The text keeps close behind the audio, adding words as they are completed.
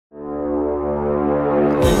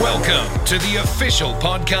Welcome to the official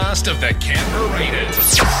podcast of the Canberra Raiders.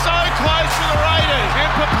 So close to the Raiders,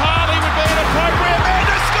 and Papali would be an appropriate man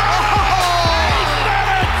to score!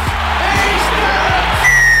 He's done it!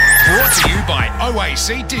 Brought to you by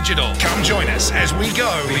OAC Digital. Come join us as we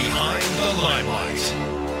go behind the limelight.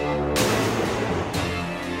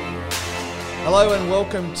 Hello and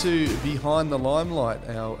welcome to Behind the Limelight,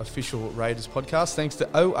 our official Raiders podcast. Thanks to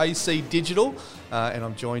OAC Digital, and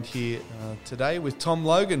I'm joined here today with Tom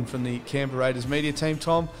Logan from the Canberra Raiders media team.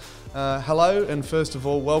 Tom, hello, and first of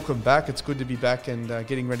all, welcome back. It's good to be back and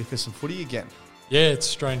getting ready for some footy again. Yeah, it's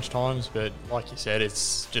strange times, but like you said,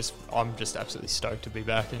 I'm just absolutely stoked to be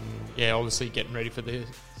back, and yeah, obviously getting ready for the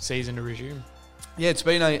season to resume. Yeah, it's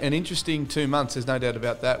been an interesting 2 months. There's no doubt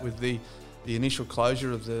about that, with the initial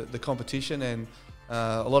closure of the competition and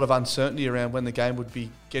a lot of uncertainty around when the game would be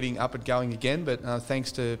getting up and going again. But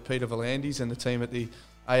thanks to Peter V'landys and the team at the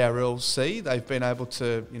ARLC, they've been able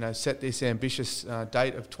to set this ambitious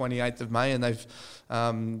date of 28th of May, and they've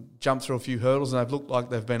jumped through a few hurdles, and they've looked like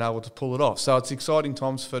they've been able to pull it off. So it's exciting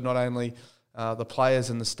times for not only the players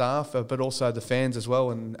and the staff, but also the fans as well,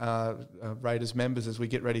 and Raiders members as we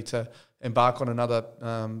get ready to embark on another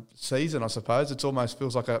season, I suppose. It almost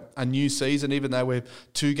feels like a new season, even though we're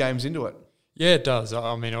 2 games into it. Yeah, it does.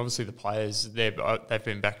 I mean, obviously the players, they've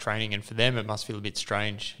been back training, and for them it must feel a bit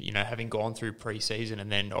strange, having gone through pre-season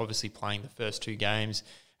and then obviously playing the first 2 games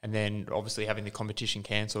and then obviously having the competition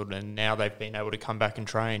cancelled, and now they've been able to come back and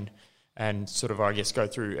train and sort of, I guess, go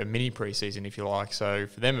through a mini pre-season, if you like. So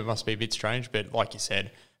for them, it must be a bit strange. But like you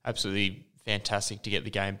said, absolutely fantastic to get the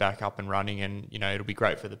game back up and running, and, it'll be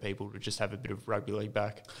great for the people to just have a bit of rugby league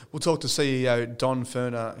back. We'll talk to CEO Don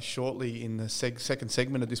Furner shortly in the second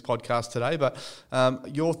segment of this podcast today. But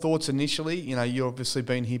your thoughts initially, you've obviously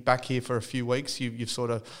been back here for a few weeks. You've sort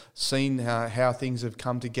of seen how things have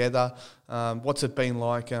come together. What's it been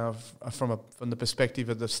like from the perspective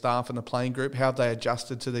of the staff and the playing group? How have they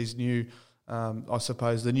adjusted to these new, I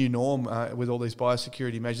suppose, the new norm with all these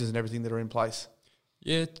biosecurity measures and everything that are in place?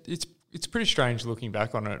 Yeah, it's pretty strange looking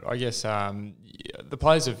back on it. I guess the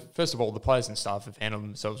players the players and staff have handled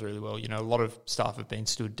themselves really well. A lot of staff have been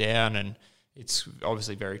stood down, and it's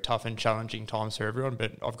obviously very tough and challenging times for everyone.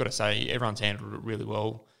 But I've got to say, everyone's handled it really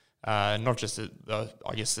well. Not just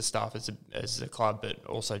the staff as a club, but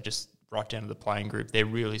also just right down to the playing group. They're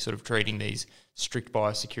really sort of treating these strict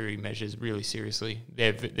biosecurity measures really seriously.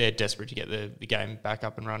 They're desperate to get the game back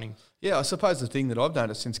up and running. Yeah, I suppose the thing that I've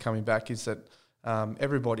noticed since coming back is that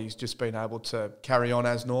everybody's just been able to carry on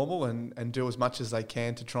as normal and do as much as they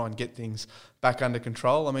can to try and get things back under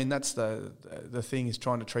control. I mean, that's the thing, is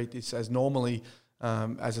trying to treat this as normally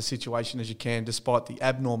as a situation as you can, despite the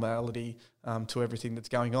abnormality to everything that's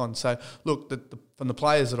going on. So, look, from the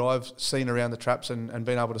players that I've seen around the traps and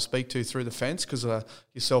been able to speak to through the fence, because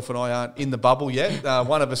yourself and I aren't in the bubble yet.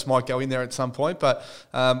 One of us might go in there at some point, but,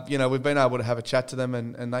 we've been able to have a chat to them,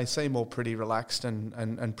 and they seem all pretty relaxed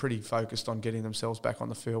and pretty focused on getting themselves back on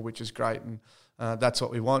the field, which is great, and that's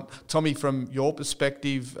what we want. Tommy, from your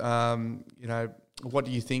perspective, what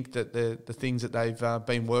do you think that the things that they've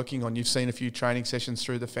been working on? You've seen a few training sessions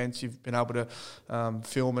through the fence. You've been able to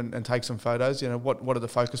film and take some photos. What are the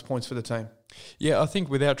focus points for the team? Yeah, I think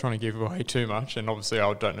without trying to give away too much, and obviously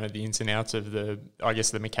I don't know the ins and outs of the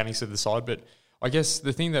mechanics of the side, but I guess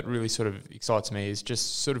the thing that really sort of excites me is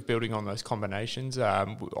just sort of building on those combinations.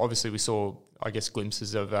 Obviously we saw,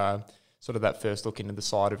 glimpses of sort of that first look into the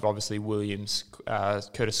side of obviously Williams,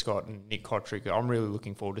 Curtis Scott and Nick Kotrick. I'm really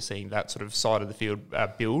looking forward to seeing that sort of side of the field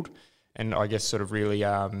build, and I guess sort of really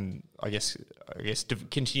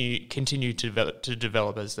continue to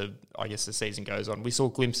develop as the season goes on. We saw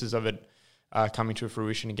glimpses of it coming to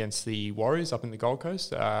fruition against the Warriors up in the Gold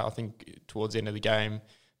Coast. I think towards the end of the game,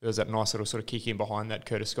 there was that nice little sort of kick in behind that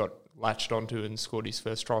Curtis Scott latched onto and scored his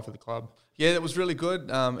first try for the club. Yeah, that was really good,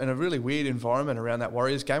 and a really weird environment around that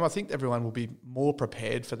Warriors game. I think everyone will be more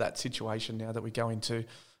prepared for that situation now that we go into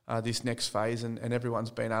this next phase, and everyone's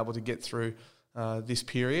been able to get through this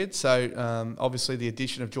period. So obviously the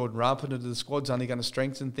addition of Jordan Rampant into the squad's only going to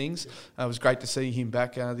strengthen things. It was great to see him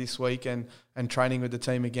back this week and training with the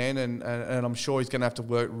team again, and I'm sure he's going to have to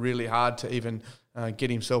work really hard to even get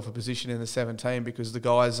himself a position in the 17, because the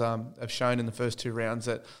guys have shown in the first 2 rounds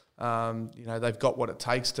that they've got what it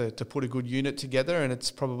takes to put a good unit together, and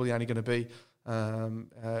it's probably only going to be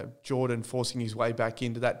Jordan forcing his way back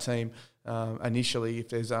into that team initially if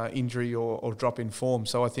there's injury or drop in form.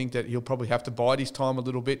 So I think that he'll probably have to bide his time a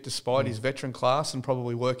little bit despite his veteran class, and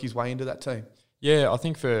probably work his way into that team. Yeah, I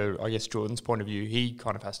think for, Jordan's point of view, he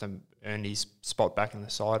kind of has to earn his spot back in the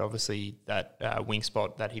side. Obviously, that wing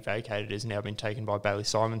spot that he vacated has now been taken by Bailey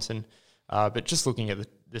Simonson. But just looking at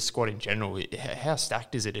the squad in general, how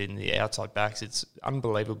stacked is it in the outside backs? It's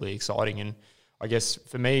unbelievably exciting. And I guess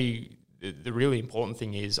for me, the really important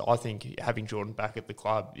thing is I think having Jordan back at the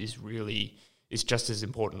club is just as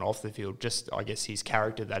important off the field. Just, I guess, his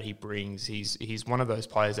character that he brings. He's one of those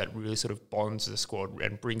players that really sort of bonds the squad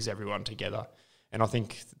and brings everyone together. And I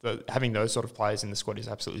think that having those sort of players in the squad is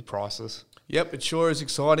absolutely priceless. Yep, it sure is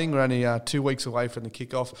exciting. We're only 2 weeks away from the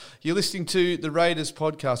kickoff. You're listening to the Raiders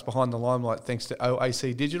podcast Behind the Limelight, thanks to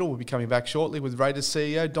OAC Digital. We'll be coming back shortly with Raiders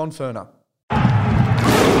CEO Don Furner.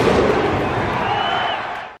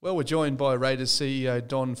 Well, we're joined by Raiders CEO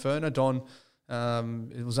Don Furner. Don,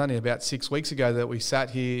 it was only about 6 weeks ago that we sat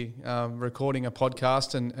here recording a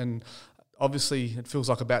podcast, and obviously it feels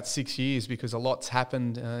like about 6 years because a lot's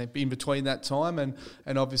happened in between that time, and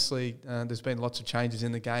obviously there's been lots of changes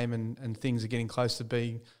in the game, and things are getting close to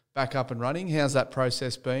being back up and running. How's that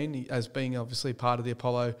process been, as being obviously part of the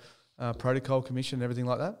Apollo Protocol Commission and everything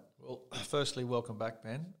like that? Well, firstly, welcome back,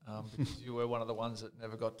 Ben, because you were one of the ones that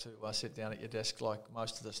never got to sit down at your desk like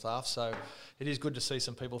most of the staff. So it is good to see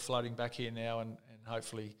some people floating back here now and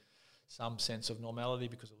hopefully some sense of normality,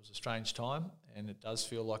 because it was a strange time, and it does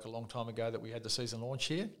feel like a long time ago that we had the season launch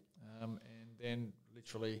here and then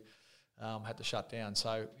literally had to shut down.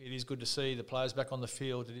 So it is good to see the players back on the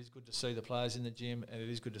field. It is good to see the players in the gym, and it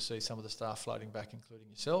is good to see some of the staff floating back, including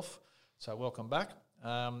yourself. So welcome back.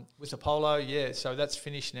 With Apollo, so that's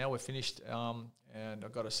finished now. We're finished, and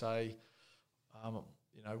I've got to say,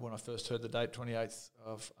 when I first heard the date, 28th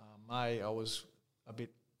of May, I was a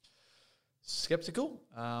bit sceptical,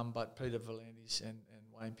 but Peter V'landys and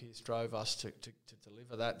Wayne Pearce drove us to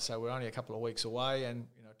deliver that. So we're only a couple of weeks away, and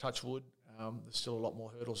touch wood, there's still a lot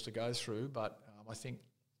more hurdles to go through. But I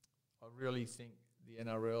really think the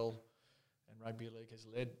NRL and Rugby League has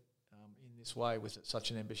led in this way with such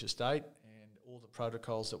an ambitious date, and all the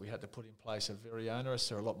protocols that we had to put in place are very onerous.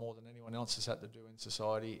 They're a lot more than anyone else has had to do in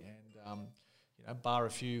society, and bar a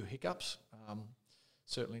few hiccups.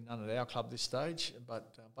 Certainly none at our club this stage,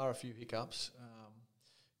 but bar a few hiccups,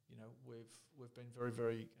 we've been very,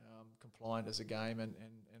 very compliant as a game and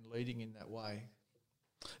leading in that way.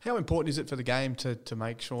 How important is it for the game to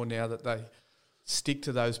make sure now that they stick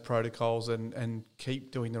to those protocols and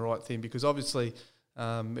keep doing the right thing? Because obviously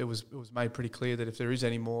it was made pretty clear that if there is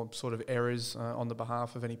any more sort of errors on the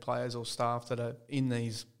behalf of any players or staff that are in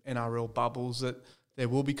these NRL bubbles, that there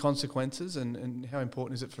will be consequences, and how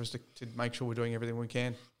important is it for us to make sure we're doing everything we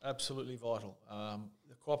can? Absolutely vital.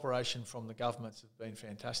 The cooperation from the governments have been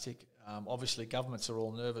fantastic. Obviously, governments are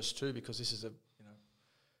all nervous too, because this is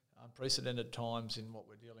unprecedented times in what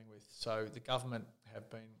we're dealing with. So the government have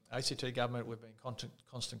been, ACT government, we've been in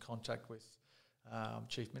constant contact with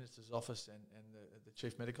Chief Minister's office and the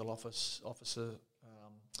Chief Medical Officer,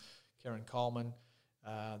 Karen Coleman.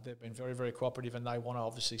 They've been very, very cooperative, and they want to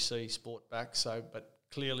obviously see sport back. So, but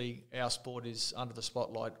clearly our sport is under the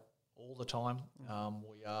spotlight all the time.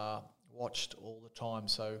 We are watched all the time,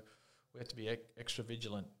 so we have to be extra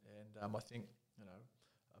vigilant. And I think,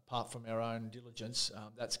 apart from our own diligence,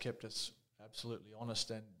 that's kept us absolutely honest.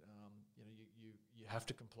 And you have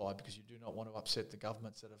to comply, because you do not want to upset the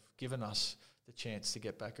governments that have given us the chance to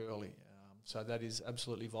get back early. So that is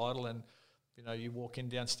absolutely vital. And you walk in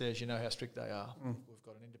downstairs, you know how strict they are. We've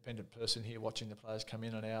got an independent person here watching the players come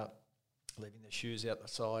in and out, leaving their shoes out the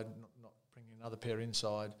side, not bringing another pair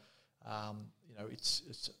inside.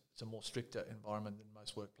 It's a more stricter environment than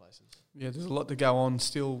most workplaces. Yeah, there's a lot to go on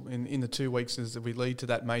still in the 2 weeks as we lead to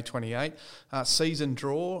that May 28. Season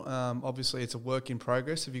draw, obviously it's a work in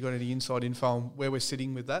progress. Have you got any inside info on where we're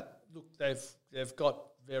sitting with that? Look, they've got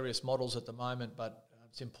various models at the moment, but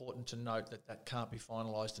it's important to note that can't be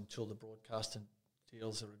finalised until the broadcasting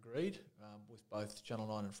deals are agreed with both Channel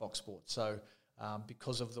 9 and Fox Sports. So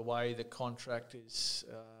because of the way the contract is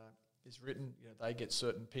written, they get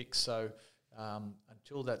certain picks. So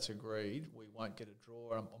until that's agreed, we won't get a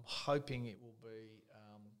draw. I'm hoping it will be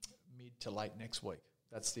mid to late next week.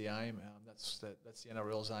 That's the aim. That's the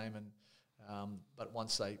NRL's aim. And but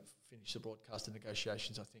once they finish the broadcasting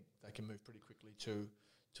negotiations, I think they can move pretty quickly to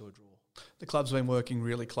a draw. The club's been working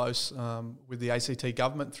really close with the ACT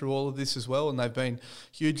government through all of this as well, and they've been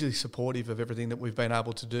hugely supportive of everything that we've been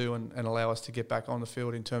able to do and allow us to get back on the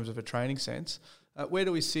field in terms of a training sense. Where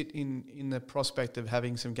do we sit in the prospect of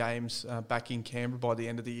having some games back in Canberra by the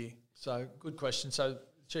end of the year? So, good question. So,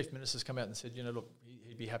 the Chief Minister's come out and said, look,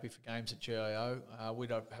 he'd be happy for games at GIO. We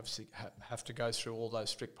don't have to go through all those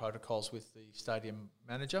strict protocols with the stadium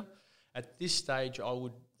manager. At this stage, I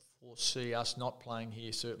would foresee us not playing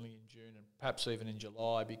here, certainly in June and perhaps even in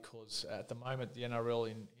July, because at the moment the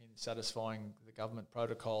NRL in satisfying the government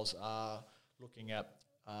protocols are looking at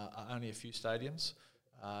only a few stadiums.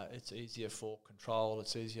 It's easier for control.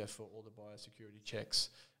 It's easier for all the biosecurity checks.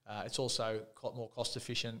 It's also more cost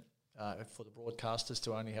efficient for the broadcasters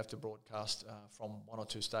to only have to broadcast from one or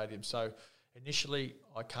two stadiums. So initially,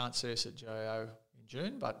 I can't see us at GIO in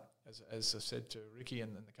June, but as I said to Ricky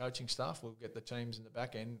and the coaching staff, we'll get the teams in the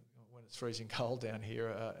back end when it's freezing cold down here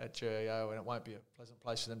at GIO, and it won't be a pleasant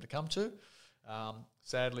place for them to come to.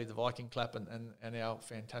 Sadly, the Viking Club and our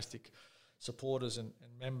fantastic supporters and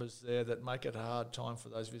members there that make it a hard time for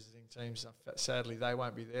those visiting teams, sadly they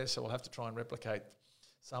won't be there, so we'll have to try and replicate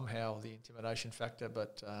somehow the intimidation factor.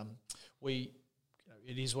 But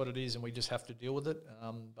it is what it is, and we just have to deal with it.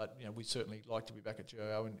 But we certainly like to be back at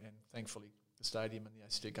GIO, and thankfully the stadium and the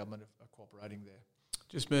ACT government are cooperating there.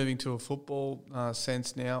 Just moving to a football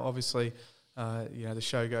sense now, obviously, the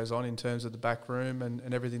show goes on in terms of the back room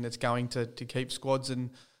and everything that's going to keep squads and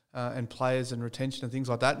players and retention and things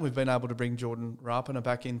like that. And we've been able to bring Jordan Rapana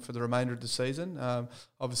back in for the remainder of the season.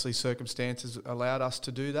 Obviously, circumstances allowed us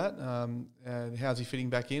to do that. How's he fitting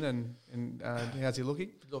back in, and how's he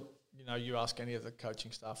looking? Look, you ask any of the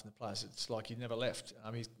coaching staff and the players, it's like he never left.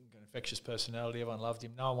 He's an infectious personality. Everyone loved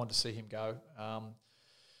him. No one wanted to see him go.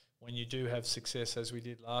 When you do have success, as we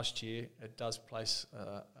did last year, it does place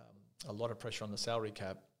a lot of pressure on the salary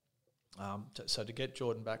cap. So to get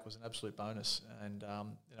Jordan back was an absolute bonus, and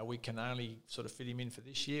we can only sort of fit him in for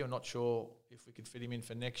this year. I'm not sure if we could fit him in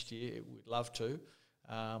for next year. We'd love to,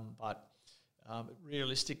 but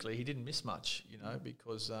realistically, he didn't miss much,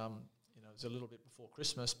 because it was a little bit before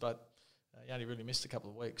Christmas, but he only really missed a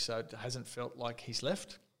couple of weeks, so it hasn't felt like he's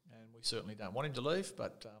left, and we certainly don't want him to leave.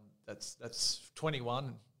 But that's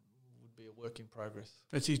 21 would be a work in progress.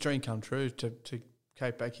 It's his dream come true to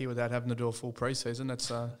keep back here without having to do a full pre-season.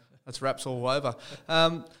 That's wraps all over.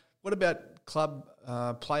 What about club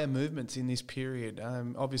player movements in this period?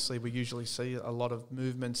 Obviously, we usually see a lot of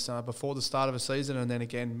movements before the start of a season, and then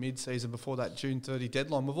again mid-season before that June 30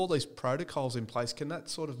 deadline. With all these protocols in place, can that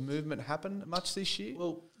sort of movement happen much this year?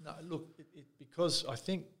 Well, no, look, because I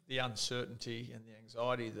think the uncertainty and the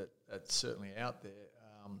anxiety that's certainly out there,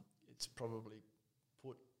 it's probably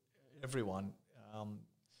put everyone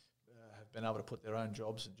have been able to put their own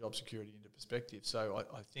jobs and job security into perspective. So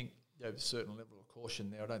I think there's a certain level of caution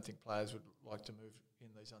there. I don't think players would like to move in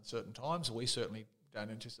these uncertain times. We certainly don't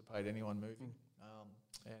anticipate anyone moving.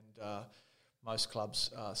 And most clubs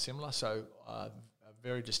are similar. So a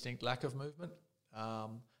very distinct lack of movement.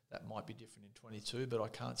 That might be different in 22, but I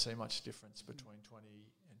can't see much difference between 20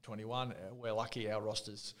 and 21. We're lucky our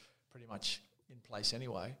roster's pretty much in place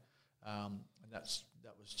anyway. And that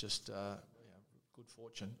was just good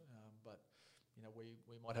fortune. But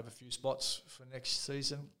we might have a few spots for next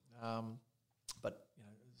season, but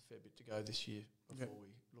there's a fair bit to go this year before we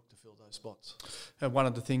look to fill those spots. One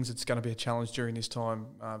of the things that's going to be a challenge during this time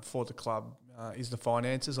for the club is the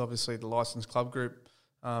finances. Obviously, the licensed club group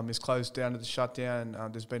is closed down to the shutdown.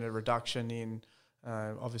 There's been a reduction in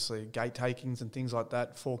obviously gate takings and things like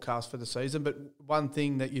that forecast for the season. But one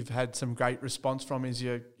thing that you've had some great response from is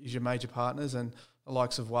your major partners, and the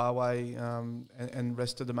likes of Huawei and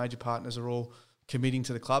rest of the major partners are all committing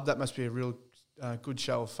to the club. That must be a real good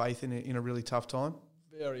show of faith in a really tough time.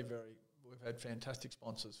 Very, very. We've had fantastic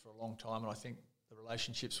sponsors for a long time, and I think the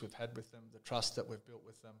relationships we've had with them, the trust that we've built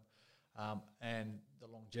with them, and the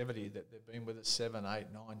longevity that they've been with us 7, 8,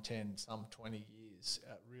 9, 10, some 20 years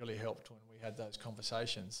really helped when we had those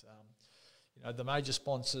conversations. The major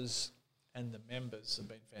sponsors and the members have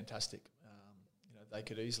been fantastic. They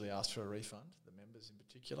could easily ask for a refund, the members in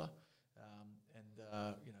particular.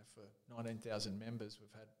 For 19,000 members,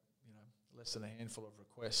 we've had less than a handful of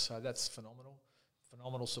requests. So that's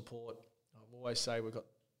phenomenal support. I always say we've got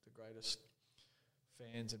the greatest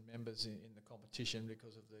fans and members in the competition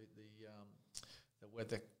because of the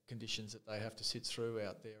weather conditions that they have to sit through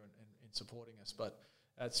out there and in supporting us. But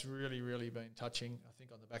that's really, really been touching. I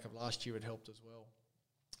think on the back of last year it helped as well.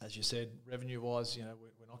 As you said, revenue-wise,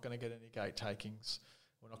 we're not going to get any gate takings.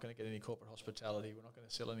 We're not going to get any corporate hospitality. We're not going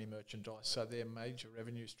to sell any merchandise. So they're major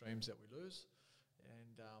revenue streams that we lose.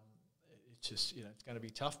 And it's just, it's going to be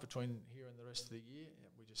tough between here and the rest of the year.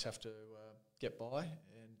 We just have to get by,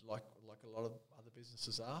 and like a lot of other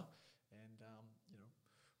businesses are. And,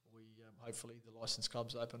 we hopefully the licensed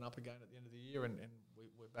clubs open up again at the end of the year, and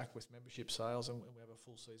we're back with membership sales, and we have a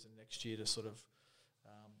full season next year to sort of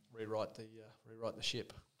rewrite the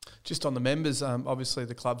ship. Just on the members, obviously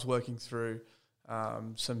the club's working through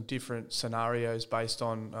some different scenarios based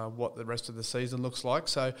on what the rest of the season looks like.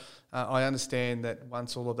 So I understand that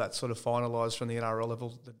once all of that sort of finalised from the NRL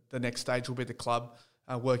level, the next stage will be the club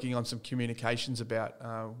working on some communications about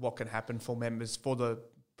what can happen for members for the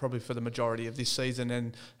probably for the majority of this season,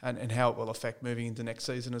 and how it will affect moving into next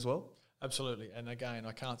season as well. Absolutely, and again,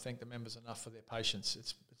 I can't thank the members enough for their patience.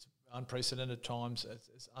 It's unprecedented times.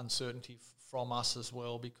 It's uncertainty from us as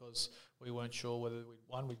well, because we weren't sure whether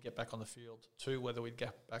we'd get back on the field, 2, whether we'd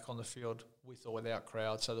get back on the field with or without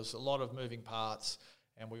crowd. So there's a lot of moving parts,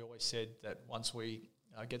 and we always said that once we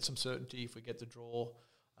get some certainty, if we get the draw,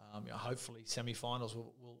 hopefully semi-finals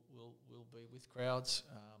will be with crowds,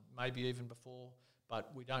 maybe even before,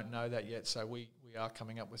 but we don't know that yet. So we are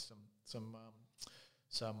coming up with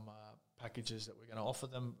some packages that we're going to offer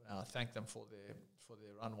them. Thank them for their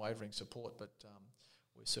unwavering support, but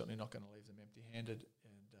we're certainly not going to leave them empty-handed,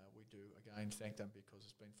 and we do again thank them because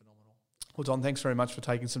it's been phenomenal. Well, Don, thanks very much for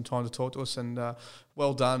taking some time to talk to us, and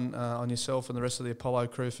well done on yourself and the rest of the Apollo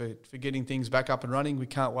crew for getting things back up and running. We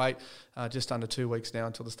can't wait. Just under 2 weeks now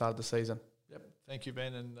until the start of the season. Yep, thank you,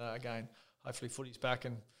 Ben, and again, hopefully footy's back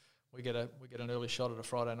and we get an early shot at a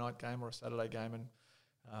Friday night game or a Saturday game, and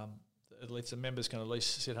at least the members can at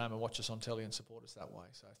least sit home and watch us on telly and support us that way.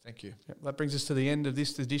 So thank you. Yep, that brings us to the end of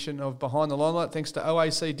this edition of Behind the Limelight. Thanks to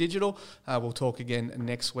OAC Digital. We'll talk again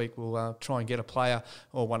next week. We'll try and get a player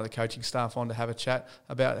or one of the coaching staff on to have a chat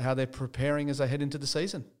about how they're preparing as they head into the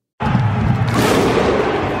season.